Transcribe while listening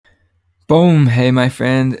Boom! Hey, my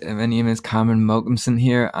friend. My name is Cameron Malcolmson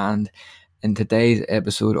here, and in today's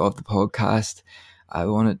episode of the podcast, I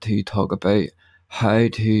wanted to talk about how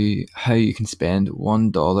you can spend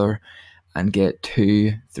 $1 and get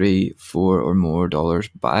two, three, four, or more dollars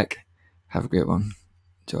back. Have a great one.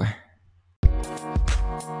 Enjoy.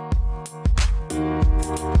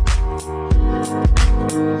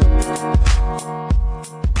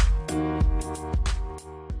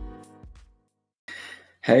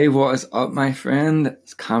 Hey, what is up, my friend?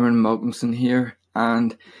 It's Cameron Malcolmson here,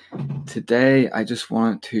 and today I just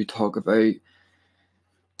wanted to talk about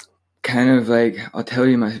I'll tell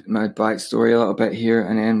you my backstory a little bit here,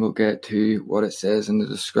 and then we'll get to what it says in the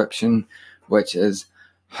description, which is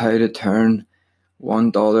how to turn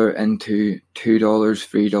 $1 into $2,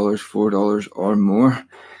 $3, $4 or more,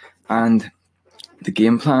 and the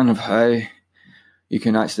game plan of how you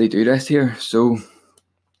can actually do this here. So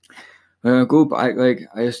when I go back,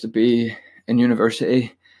 I used to be in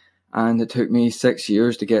university, and it took me 6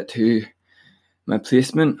 years to get to my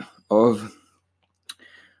placement of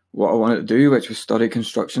what I wanted to do, which was study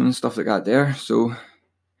construction and stuff like that there. So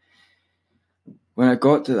when I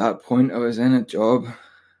got to that point, I was in a job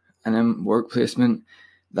and in work placement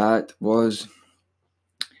that was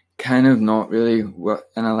kind of not really in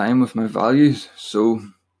line with my values. So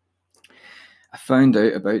I found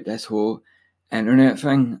out about this whole internet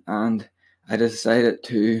thing, and I decided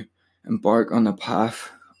to embark on the path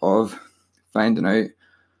of finding out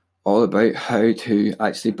all about how to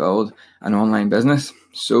actually build an online business.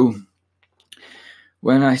 So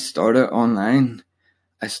when I started online,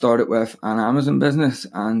 I started with an Amazon business,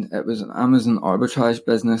 and it was an Amazon arbitrage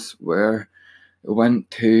business where I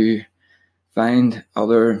went to find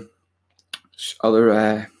other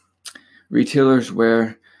retailers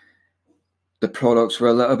where the products were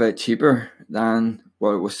a little bit cheaper than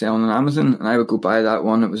what it was selling on Amazon, and I would go buy that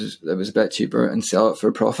one. It was a bit cheaper and sell it for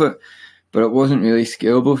a profit, but it wasn't really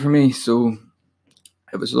scalable for me. So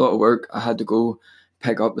it was a lot of work. I had to go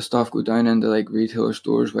pick up the stuff, go down into retailer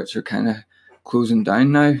stores, which are kind of closing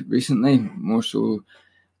down now recently, more so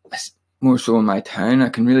in my town. I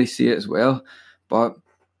can really see it as well, but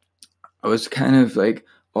I was kind of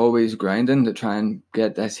always grinding to try and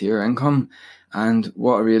get this here income, and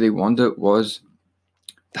what I really wanted was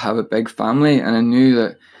to have a big family. And I knew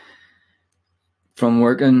that from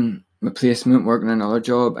working my placement, working another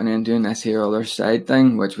job, and then doing this here other side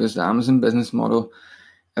thing, which was the Amazon business model,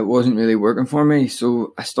 it wasn't really working for me.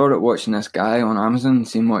 So I started watching this guy on Amazon,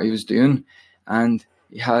 seeing what he was doing, and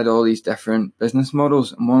he had all these different business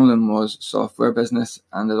models, and one of them was software business,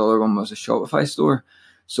 and the other one was a Shopify store.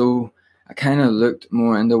 So I kind of looked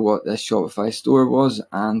more into what this Shopify store was,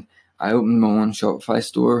 and I opened my own Shopify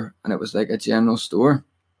store, and it was like a general store.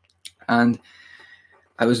 And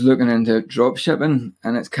I was looking into drop shipping,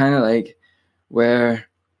 and it's kind of like where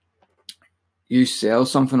you sell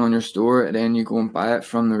something on your store and then you go and buy it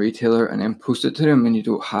from the retailer and then post it to them, and you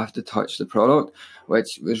don't have to touch the product,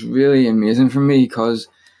 which was really amazing for me because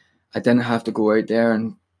I didn't have to go out there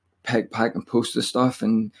and pick, pack and post the stuff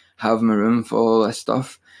and have my room full of this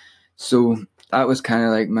stuff. So that was kind of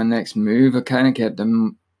like my next move. I kind of kept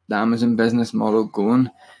the Amazon business model going.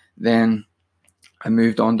 Then I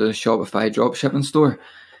moved on to the Shopify dropshipping store.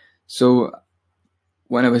 So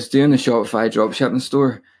when I was doing the Shopify dropshipping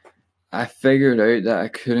store, I figured out that I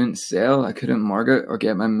couldn't market or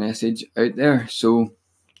get my message out there. So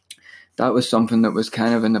that was something that was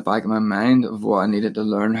kind of in the back of my mind of what I needed to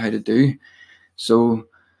learn how to do. So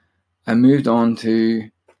I moved on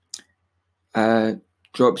to a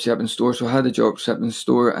dropshipping store. So I had a dropshipping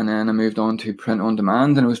store, and then I moved on to print on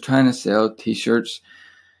demand, and I was trying to sell t-shirts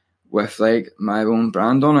with my own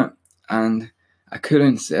brand on it, and I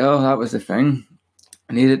couldn't sell. That was the thing.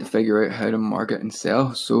 I needed to figure out how to market and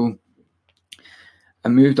sell. So I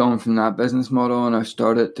moved on from that business model, and I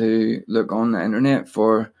started to look on the internet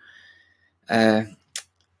for it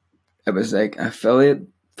was like an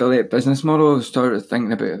affiliate business model. I started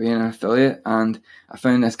thinking about being an affiliate, and I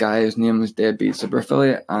found this guy. His name was Deadbeat Super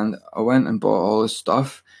Affiliate, and I went and bought all his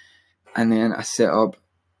stuff, and then I set up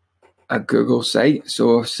a Google site.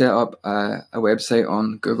 So I set up a website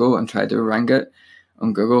on Google and tried to rank it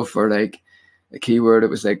on Google for the keyword. It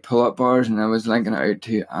was pull-up bars, and I was linking it out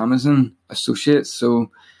to Amazon associates.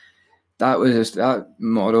 So that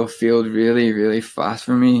model failed really, really fast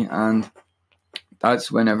for me, and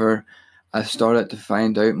that's whenever I started to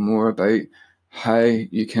find out more about how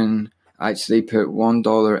you can actually put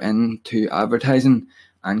 $1 into advertising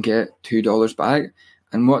and get $2 back.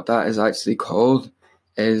 And what that is actually called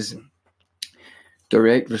is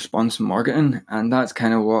direct response marketing, and that's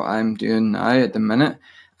kind of what I'm doing now at the minute.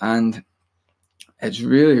 And it's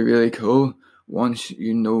really, really cool once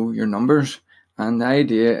you know your numbers. And the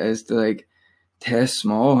idea is to like test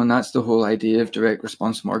small, and that's the whole idea of direct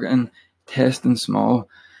response marketing, testing small.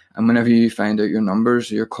 And whenever you find out your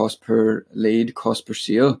numbers, your cost per lead, cost per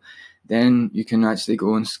sale, then you can actually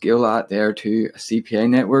go and scale that there to a CPA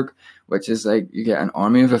network, which is like you get an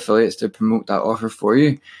army of affiliates to promote that offer for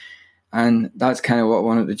you. And that's kind of what I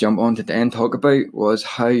wanted to jump on to then talk about, was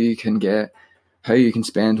how you can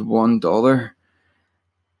spend $1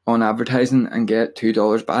 on advertising and get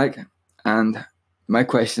 $2 back. And my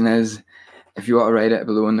question is, if you want to write it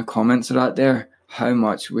below in the comments of that there, how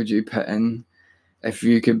much would you put in if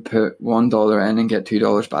you could put $1 in and get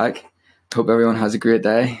 $2 back? Hope everyone has a great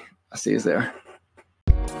day. I'll see you there.